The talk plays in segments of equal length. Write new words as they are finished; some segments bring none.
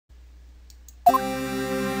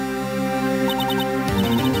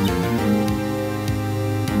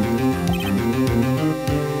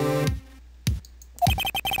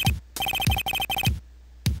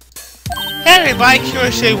everybody,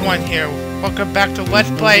 QSA1 here. Welcome back to Let's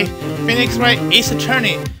Play Phoenix Wright Ace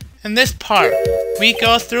Attorney. In this part, we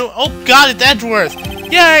go through... Oh god, it's Edgeworth!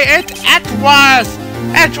 Yay, it's Edgeworth!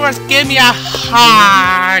 Edgeworth, give me a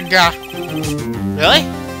hug! Really?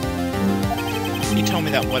 He told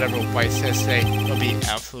me that whatever White says today will be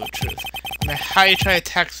absolute truth. No matter how you try to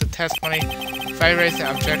tax the testimony, if I raise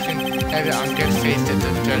an objection, have it on good faith that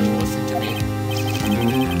the judge will listen to me.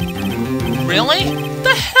 Really? What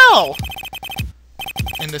the hell?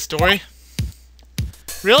 In the story?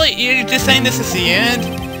 Really? You're just saying this is the end?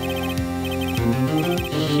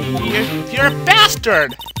 You're a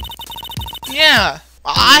bastard! Yeah,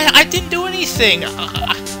 I didn't do anything!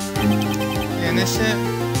 Innocent?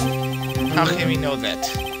 How can we know that?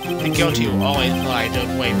 The guilty will always lie to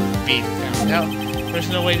avoid being found out. There's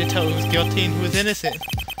no way to tell who's guilty and who's innocent.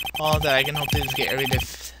 All that I can hope to do is get every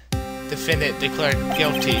defendant declared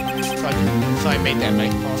guilty. So I made that my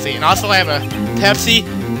policy. And also I have a Pepsi.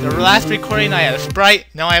 The last recording I had a Sprite.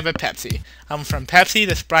 Now I have a Pepsi. I'm from Pepsi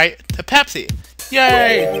to Sprite to Pepsi.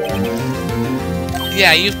 Yay!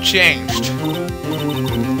 Yeah, you've changed.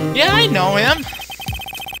 Yeah, I know him.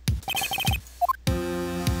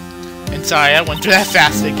 And sorry, I went through that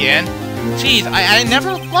fast again. Jeez, I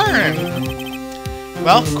never learn.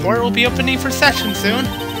 Well, court will be opening for session soon.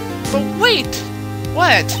 But wait!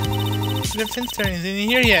 What? The defense attorney isn't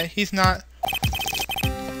here yet. He's not.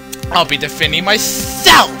 I'll be defending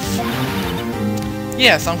myself!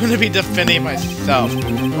 Yes, I'm gonna be defending myself.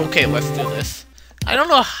 Okay, let's do this. I don't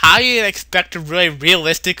know how you expect to really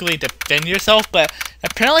realistically defend yourself, but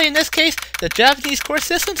apparently in this case, the Japanese court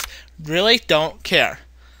systems really don't care.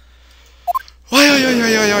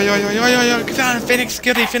 Phoenix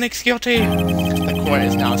guilty, Phoenix guilty! The court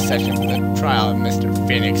is now in session for the trial of Mr.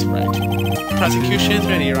 Phoenix Wright. The prosecution is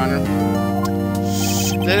ready, Your Honor.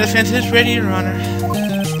 The defense is ready, Your Honor.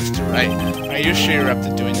 Mr. Wright, are you sure you're up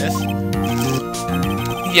to doing this?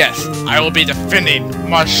 Yes, I will be defending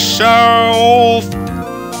myself!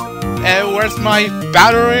 And where's my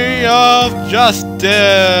battery of justice?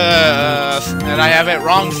 And I have it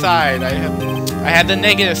wrong side. I had the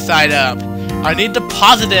negative side up. I need the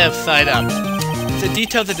positive side up. The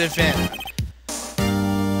details of the event.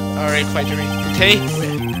 Alright, quite dreamy. Today,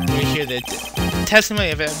 we hear the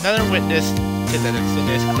testimony of another witness to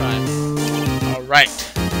this crime. Alright.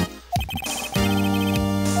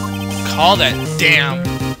 Call that damn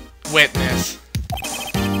witness.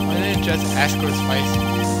 Why didn't you just ask her twice?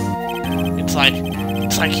 It's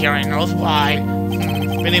like hearing knows why.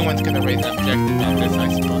 If anyone's gonna raise an objection about this, I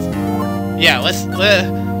suppose. Yeah, let's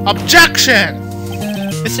objection!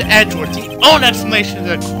 Mr. Edgeworth, the own explanation to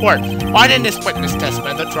the court. Why didn't this witness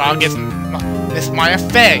testify the trial against Miss Maya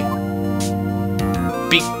Fey?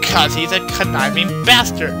 Because he's a conniving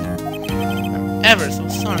bastard. I'm ever so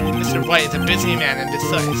sorry. Mr. White is a busy man and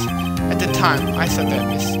decisive. At the time, I said that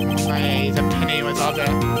Miss Maya's opinion was all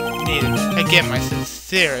that needed. I give my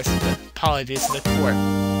sincerest apologies to the court.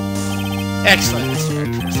 Excellent, Mr.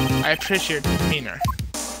 Edgeworth. I appreciate your demeanor.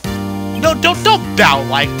 No, don't bow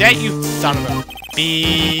like that, you son of a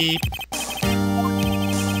beep.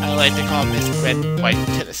 I like to call Miss Red White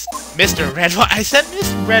to this. Mr. Red White. I said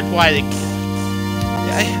Miss Red White again.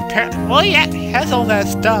 Yeah, apparently. Well, yeah, it has all that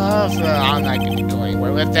stuff. I'm not gonna go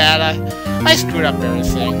anywhere with that. I screwed up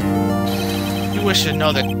everything. You wish to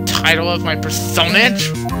know the title of my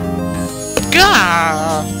personage?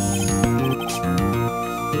 Gah!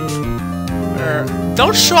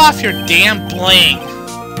 Don't show off your damn bling.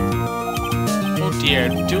 Oh dear,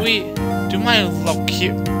 do my look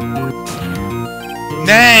cute?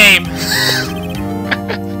 Name!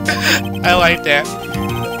 I like that.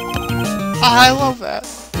 I love that.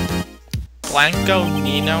 Blanco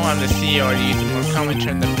Nino, I'm the CEO of the more common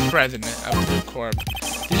term, the president of Blue Corp.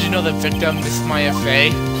 Did you know the victim, Miss Maya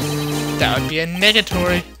Fey? That would be a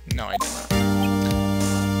negatory. No, I did not.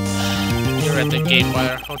 You were at the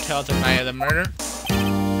Gatewater Hotel the night of the murder?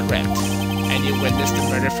 Correct. And you witnessed the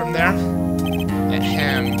murder from there?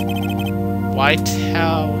 Ahem. Why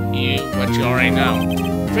tell you what you already know?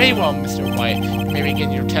 Very well, Mr. White. You may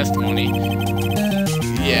begin your testimony.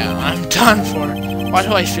 Yeah, I'm done for. Why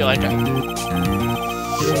do I feel like I'm...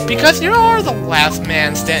 Because you are the last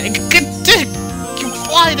man standing. You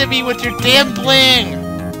blinded me with your damn bling!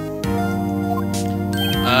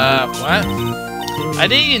 What? I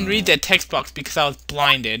didn't even read that text box because I was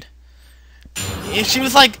blinded. And she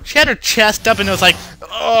was like, she had her chest up and it was like,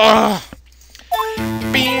 ugh.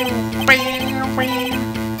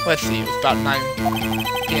 Let's see, it was about 9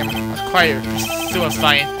 p.m. I was quite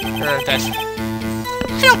suicide her that.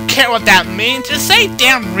 I don't care what that means, just say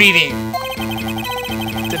damn reading.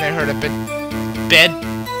 Then I heard a bed.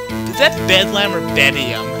 that Bedlam or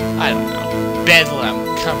Bedium? I don't know. Bedlam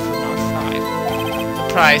comes from outside.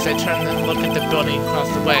 Surprised, I turned and looked at the building across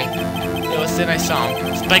the way. It was then I saw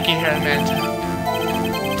him. Spiky-haired man.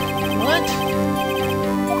 What?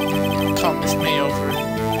 Called Miss May over.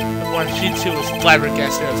 The one she too was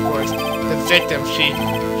flabbergasted, of course. The victim, she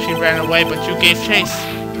ran away, but you gave chase.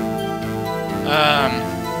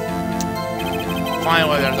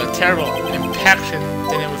 Finally, there was a terrible impaction,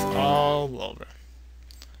 then it was all over.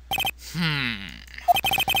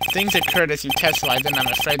 Things occurred as you testified, then I'm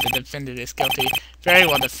afraid the defendant is guilty. Very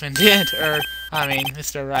well defended,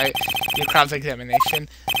 Mr. Wright, your cross-examination.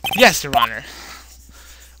 Yes, Your Honor.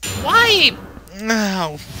 Why?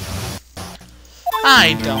 No.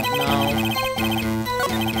 I don't know.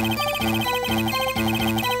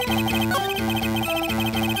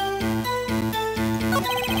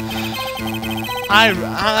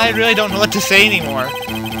 I really don't know what to say anymore.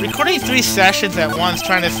 Recording 3 sessions at once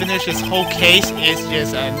trying to finish this whole case is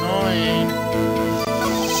just annoying.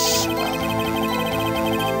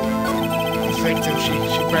 The victim, she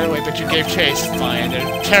ran away, but you gave chase. Fine,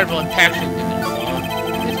 there's terrible impaction in there.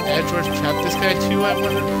 Did Edgeworth trap this guy too, I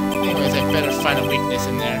wonder? Anyways, I better find a weakness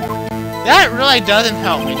in there. That really doesn't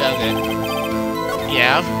help me, does it?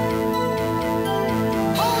 Yeah.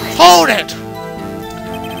 Hold it!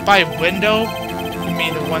 By window? You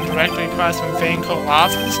mean the one directly across from Vanecoat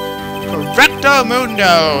office? Correcto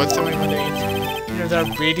mundo! It's only when they're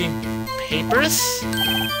reading papers?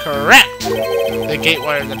 Correct! The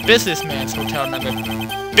gatewire of the businessman's hotel, not the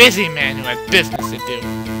busy man who had business to do.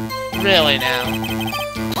 Really now?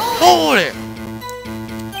 Hold it!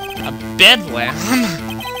 A bedlam?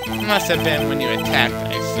 Must have been when you attacked,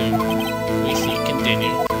 I assume. We see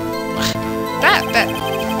continue. that...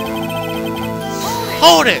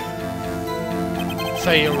 Hold it!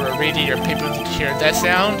 So you were reading your papers to hear that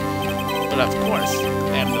sound? But of course,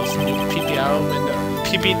 I have no Snoop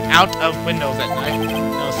peeping out of windows at night.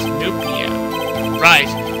 No Snoopy out. Right,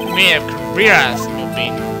 you may have career as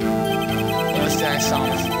snooping. Yes, I saw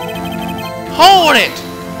this. Hold it!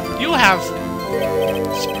 You have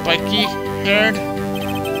spiky-haired.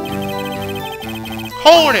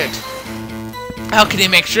 Hold it! How can you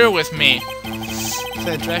make sure with me?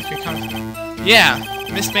 Said director comes. Yeah.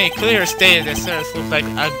 Miss May clearly stated that Sarah's looked like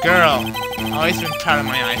a girl. I've always been proud of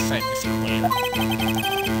my eyesight, Mr. Blair.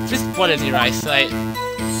 Just what is your eyesight?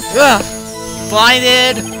 Ugh!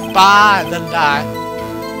 Blinded by the light.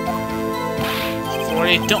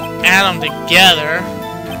 40, don't add them together.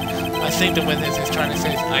 I think the witness is trying to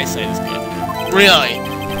say his eyesight is good. Really?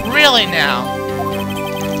 Really now?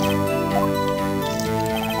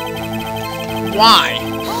 Why?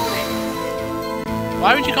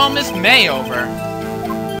 Why would you call Miss May over?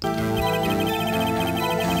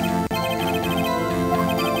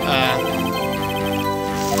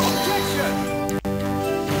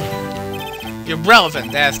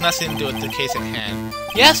 Irrelevant. That has nothing to do with the case at hand.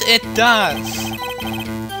 Yes, it does.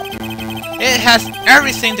 It has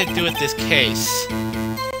everything to do with this case.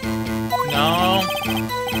 No.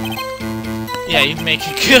 Yeah, you'd make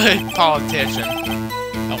a good politician.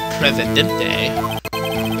 El Presidente.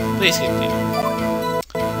 Please continue.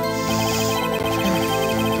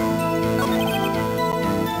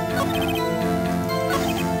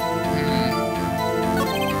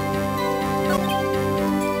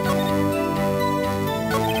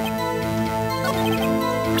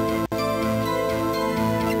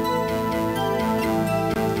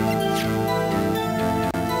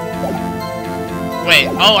 Wait,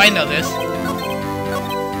 oh, I know this.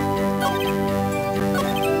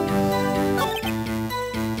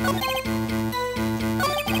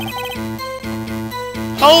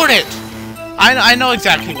 Hold it! I know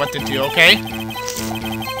exactly what to do, okay?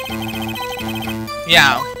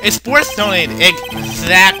 Yeah, it's worth knowing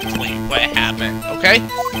exactly what happened, okay?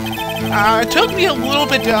 It took me a little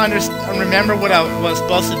bit to remember what I was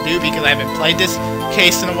supposed to do because I haven't played this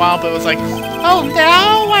case in a while, but it was like, oh,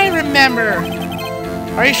 now I remember!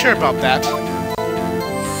 Are you sure about that?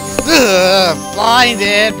 Ugh,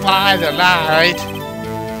 blinded by the light.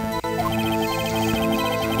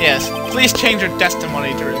 Yes, please change your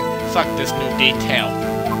testimony to reflect this new detail.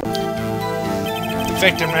 The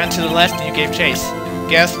victim ran to the left and you gave chase.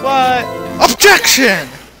 Guess what? Objection!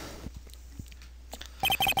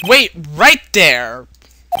 Wait right there,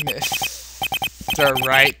 Mr.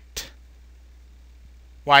 Wright.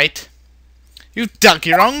 White. You dug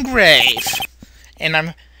your own grave. And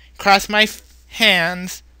I'm cross my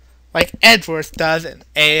hands like Edgeworth does in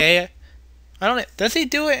AA. I don't know. Does he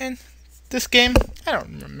do it in this game? I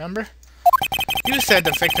don't remember. You said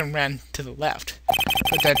the victim ran to the left,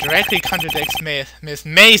 but that directly contradicts Miss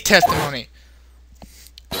May's testimony.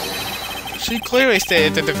 She clearly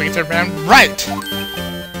stated that the victim ran right!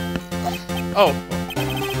 Oh,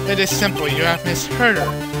 it is simple. You have misheard her.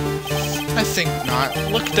 I think not.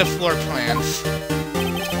 Look at the floor plans.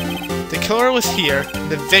 The killer was here,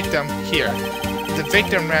 the victim here. If the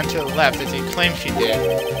victim ran to the left as he claimed she did,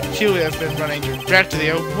 she would have been running directly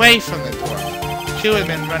away from the door. She would have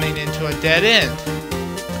been running into a dead end.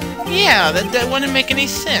 Yeah, that wouldn't make any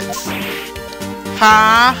sense.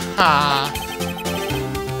 Ha ha.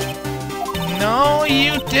 No,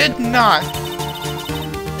 you did not.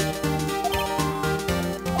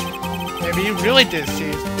 Maybe you really did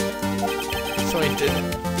see. So he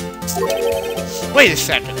didn't. Wait a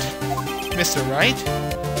second. Mr. Wright?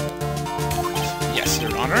 Yes,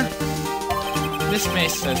 Your Honor. Miss May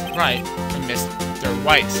says right, and Mr.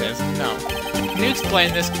 White says no. Can you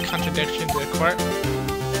explain this contradiction to the court?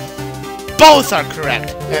 Both are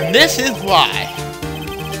correct, and this is why.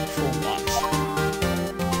 For once.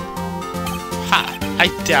 Ha! I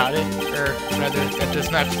doubt it. Or rather, that does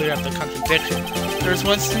not clear up the contradiction. There's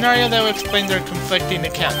one scenario that would explain their conflicting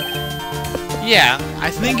accounts. Yeah,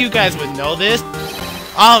 I think you guys would know this.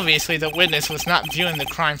 Obviously, the witness was not viewing the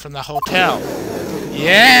crime from the hotel.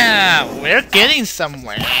 Yeah, we're getting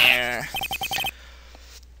somewhere.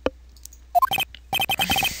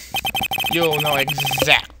 You'll know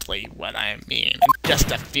exactly what I mean in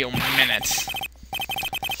just a few minutes.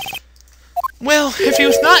 Well, if he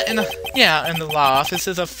was not in the law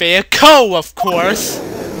offices of Fayette-Co, of course.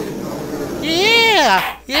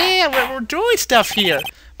 Yeah, we're doing stuff here.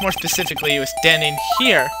 More specifically, he was standing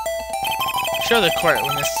here. Show the court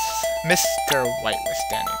when Mr. White was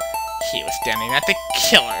standing. He was standing at the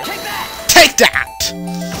killer. Take that!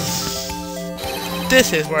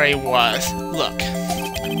 This is where he was. Look.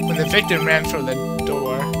 When the victim ran for the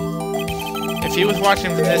door, if he was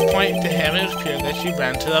watching from this point to him, it appeared that she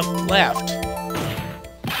ran to the left.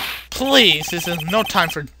 Please, this is no time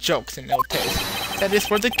for jokes and no taste. That is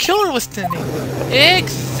where the killer was standing.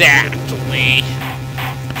 Exactly.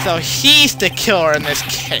 So he's the killer in this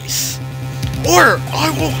case. Order! I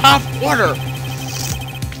will have order!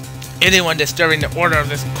 Anyone disturbing the order of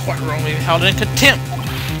this courtroom will be held in contempt.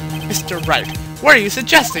 Mr. Wright, what are you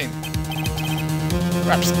suggesting?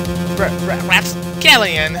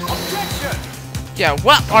 Rapscallion! Yeah,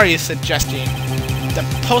 what are you suggesting? The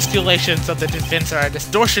postulations of the defense are a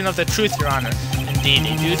distortion of the truth, Your Honor. Indeed,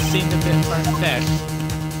 they do seem a bit far-fetched.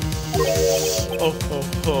 Oh ho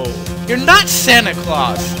ho. You're not Santa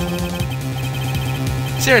Claus!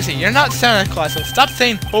 Seriously, you're not Santa Claus, so stop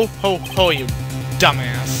saying ho ho ho, you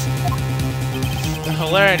dumbass. The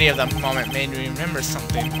hilarity of the moment made me remember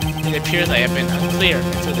something. It appears I have been unclear,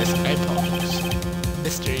 and for this I apologize.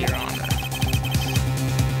 Mr. Your Honor.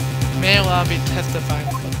 May I be testifying?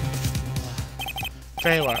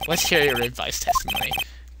 Very well, let's hear your revised testimony.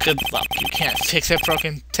 Good luck, you can't fix a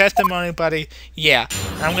broken testimony, buddy. Yeah,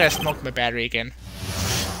 I'm gonna smoke my battery again.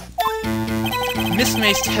 Miss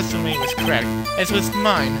May's testimony was correct, as was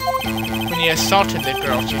mine. When you assaulted the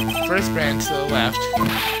girl, she first ran to the left.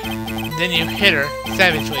 Then you hit her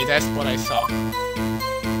savagely, that's what I saw.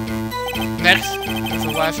 Next, as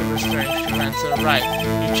the last of her strength, she ran to the right.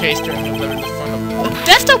 You chased her and delivered the front of her.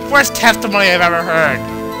 That's the worst testimony I've ever heard!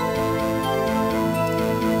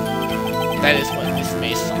 That is what Miss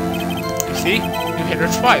May saw. You see? You hit her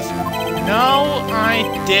twice. No, I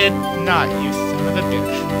did not, you son of a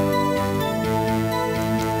bitch.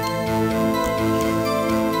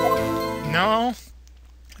 No,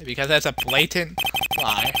 because that's a blatant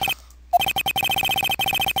lie.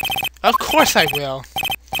 Of course I will.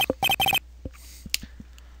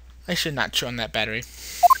 I should not chew on that battery.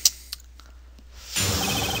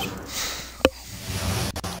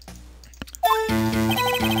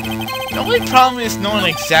 The only problem is knowing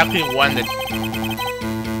exactly when to...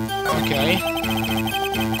 Okay.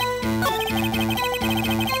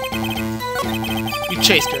 You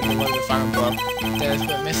chased her and delivered the final blow. That is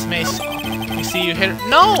what Miss May saw. You see, you hit her.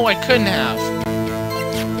 No, I couldn't have.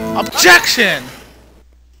 Objection!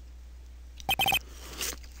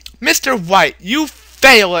 Mr. White, you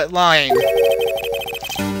fail at lying.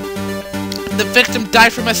 The victim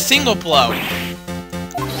died from a single blow.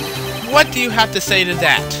 What do you have to say to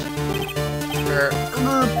that?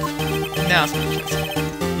 Now it's my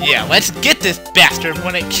chance. Yeah, let's get this bastard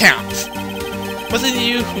when it counts. Wasn't it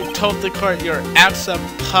you who told the court you're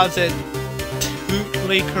absolutely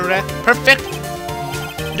correct? Perfect?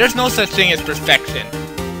 There's no such thing as perfection.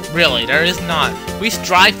 Really, there is not. We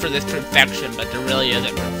strive for this perfection, but there really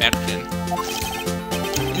isn't perfection.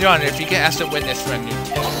 Your Honor, if you can ask the witness for a new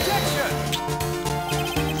test.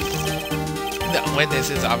 The witness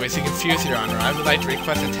is obviously confused, Your Honor. I would like to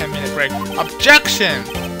request a 10-minute break. Objection!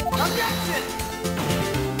 Objection!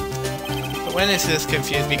 The witness is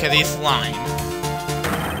confused because he's lying.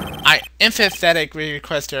 I emphatically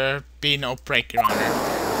request there be no break, Your Honor.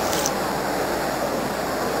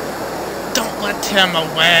 Don't let him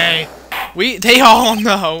away! They all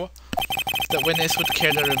know the witness would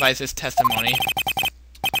care to revise his testimony.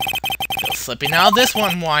 You're slipping out of this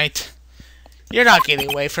one, White. You're not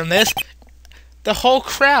getting away from this. The whole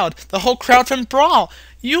crowd from Brawl,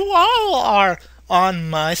 you all are on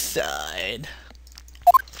my side.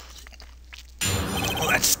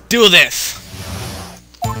 Let's do this!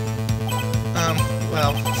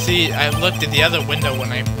 Well, see, I looked at the other window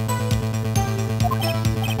when I...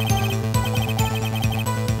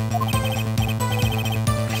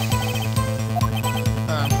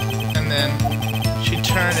 and then she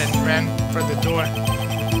turned and ran for the door.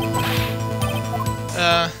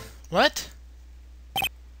 What?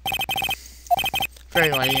 Very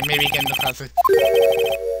well, you may begin the process.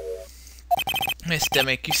 My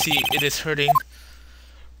stomach, you see, it is hurting.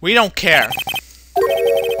 We don't care.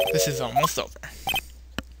 This is almost over.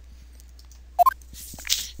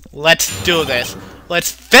 Let's do this.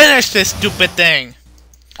 Let's finish this stupid thing.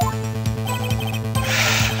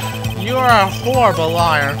 You are a horrible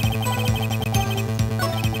liar.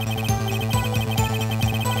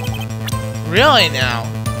 Really now?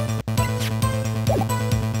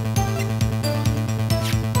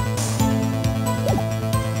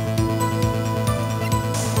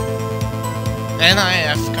 And I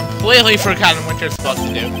have completely forgotten what you're supposed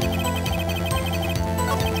to do.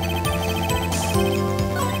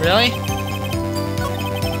 Really?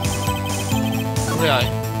 Really?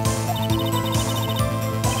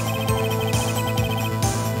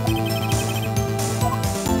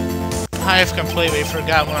 I have completely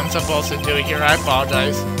forgotten what I'm supposed to do here. I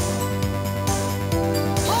apologize.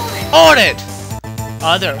 Hold it!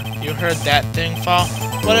 Other, you heard that thing fall?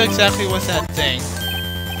 What exactly was that thing?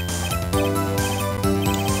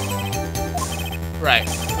 Right.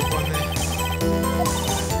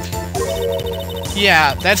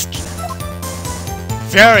 Yeah, that's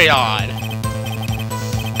very odd.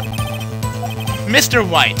 Mr.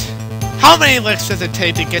 White, how many licks does it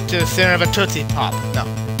take to get to the center of a Tootsie Pop? No,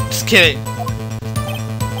 just kidding.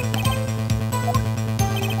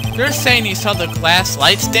 You're saying you saw the glass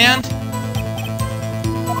light stand?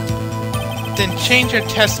 Then change your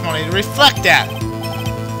testimony to reflect that.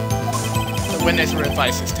 The witness will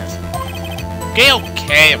revise his testimony. Okay,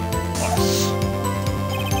 of course.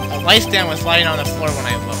 A light stand was lying on the floor when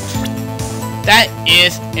I looked. That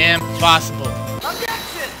is impossible.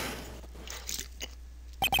 Objection!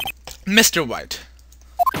 Mr. White.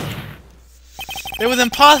 It was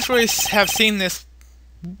impossible to have seen this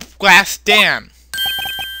glass stand.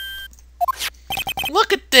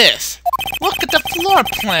 Look at this! Look at the floor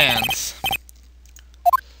plans!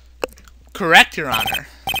 Correct, Your Honor.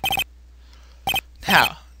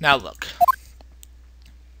 Now look.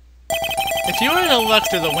 If you were to look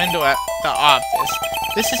through the window at the office,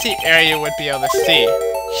 this is the area you would be able to see.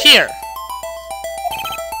 Here!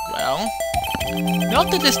 Well, note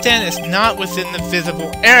that the stand is not within the visible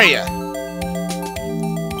area.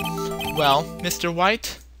 Well, Mr.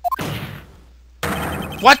 White?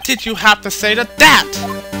 What did you have to say to that?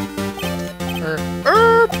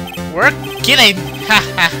 We're kidding! Ha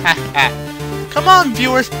ha ha ha! Come on,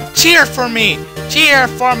 viewers, cheer for me! Cheer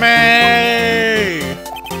for me!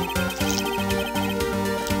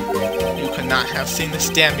 Not have seen the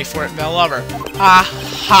stand before it fell over.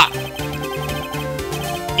 Aha!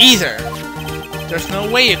 Either. There's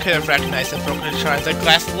no way you could have recognized the broken shard as a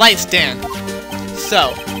glass light stand.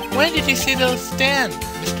 So, when did you see those stand,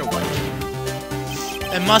 Mr.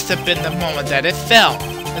 White? It must have been the moment that it fell,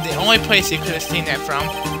 and the only place you could have seen it from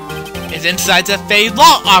is inside the Fey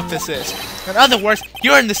Law offices. In other words,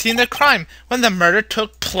 you're in the scene of the crime when the murder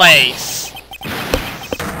took place.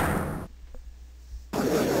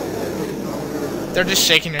 They're just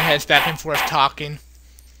shaking their heads back and forth talking.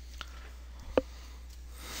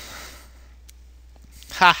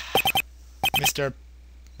 Ha! Mr.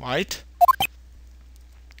 White?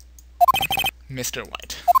 Mr.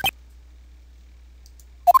 White.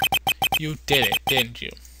 You did it, didn't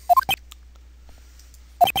you?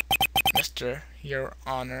 Mr. Your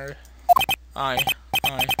Honor.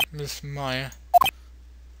 Miss Maya.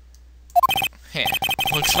 Heh.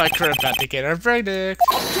 Looks like we're about to get our verdict.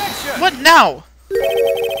 Objection! What now?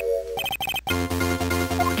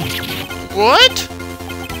 What?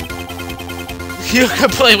 You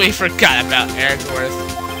completely forgot about Edgeworth.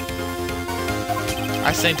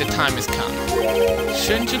 I think the time has come.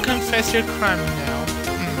 Shouldn't you confess your crime now?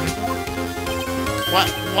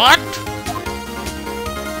 What?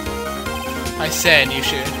 I said you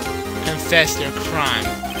should confess your crime.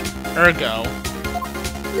 Ergo,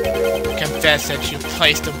 confess that you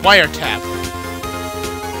placed a wiretap.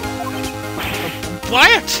 A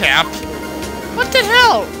wiretap? What the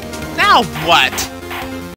hell? Now what?